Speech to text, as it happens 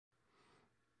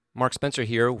Mark Spencer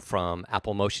here from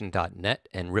applemotion.net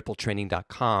and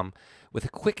rippletraining.com with a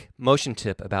quick motion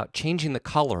tip about changing the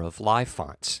color of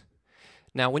LiveFonts.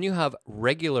 Now, when you have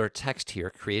regular text here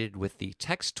created with the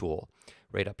text tool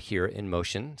right up here in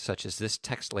Motion, such as this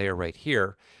text layer right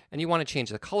here, and you want to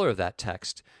change the color of that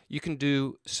text, you can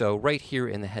do so right here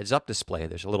in the heads-up display.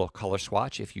 There's a little color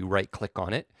swatch. If you right-click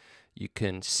on it, you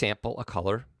can sample a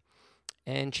color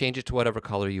and change it to whatever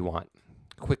color you want.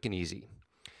 Quick and easy.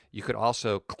 You could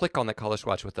also click on the color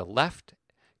swatch with the left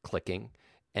clicking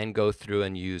and go through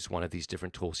and use one of these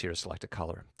different tools here to select a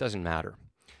color. Doesn't matter.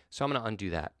 So I'm going to undo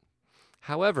that.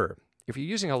 However, if you're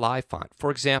using a live font,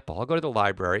 for example, I'll go to the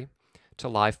library to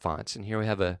LiveFonts, and here we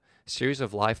have a series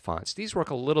of LiveFonts. These work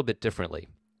a little bit differently.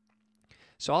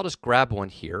 So I'll just grab one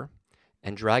here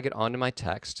and drag it onto my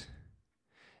text.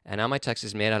 And now my text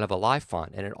is made out of a live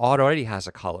font, and it already has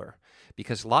a color,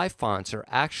 because live fonts are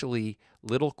actually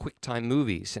little QuickTime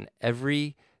movies, and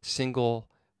every single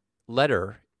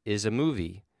letter is a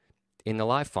movie in the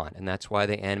live font, and that's why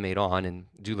they animate on and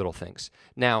do little things.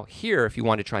 Now here, if you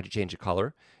want to try to change a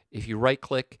color, if you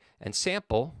right-click and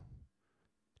sample,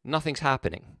 nothing's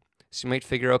happening. So you might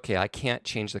figure, okay, I can't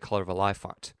change the color of a live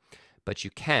font, but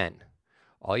you can.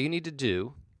 All you need to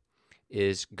do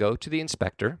is go to the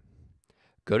inspector,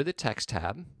 go to the text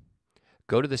tab,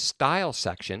 go to the style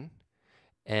section,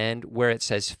 and where it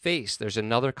says face, there's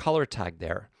another color tag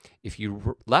there. If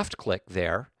you left click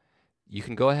there, you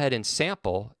can go ahead and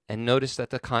sample and notice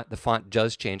that the font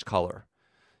does change color.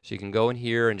 So you can go in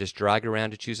here and just drag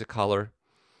around to choose a color,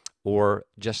 or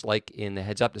just like in the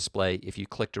heads up display, if you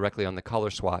click directly on the color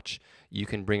swatch, you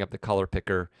can bring up the color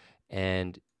picker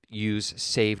and use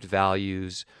saved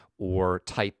values or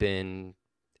type in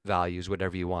values,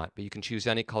 whatever you want. But you can choose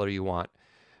any color you want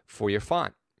for your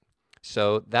font.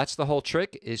 So that's the whole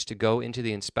trick, is to go into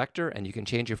the inspector and you can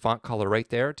change your font color right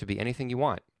there to be anything you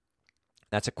want.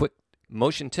 That's a quick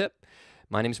motion tip.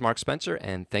 My name is Mark Spencer,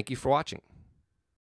 and thank you for watching.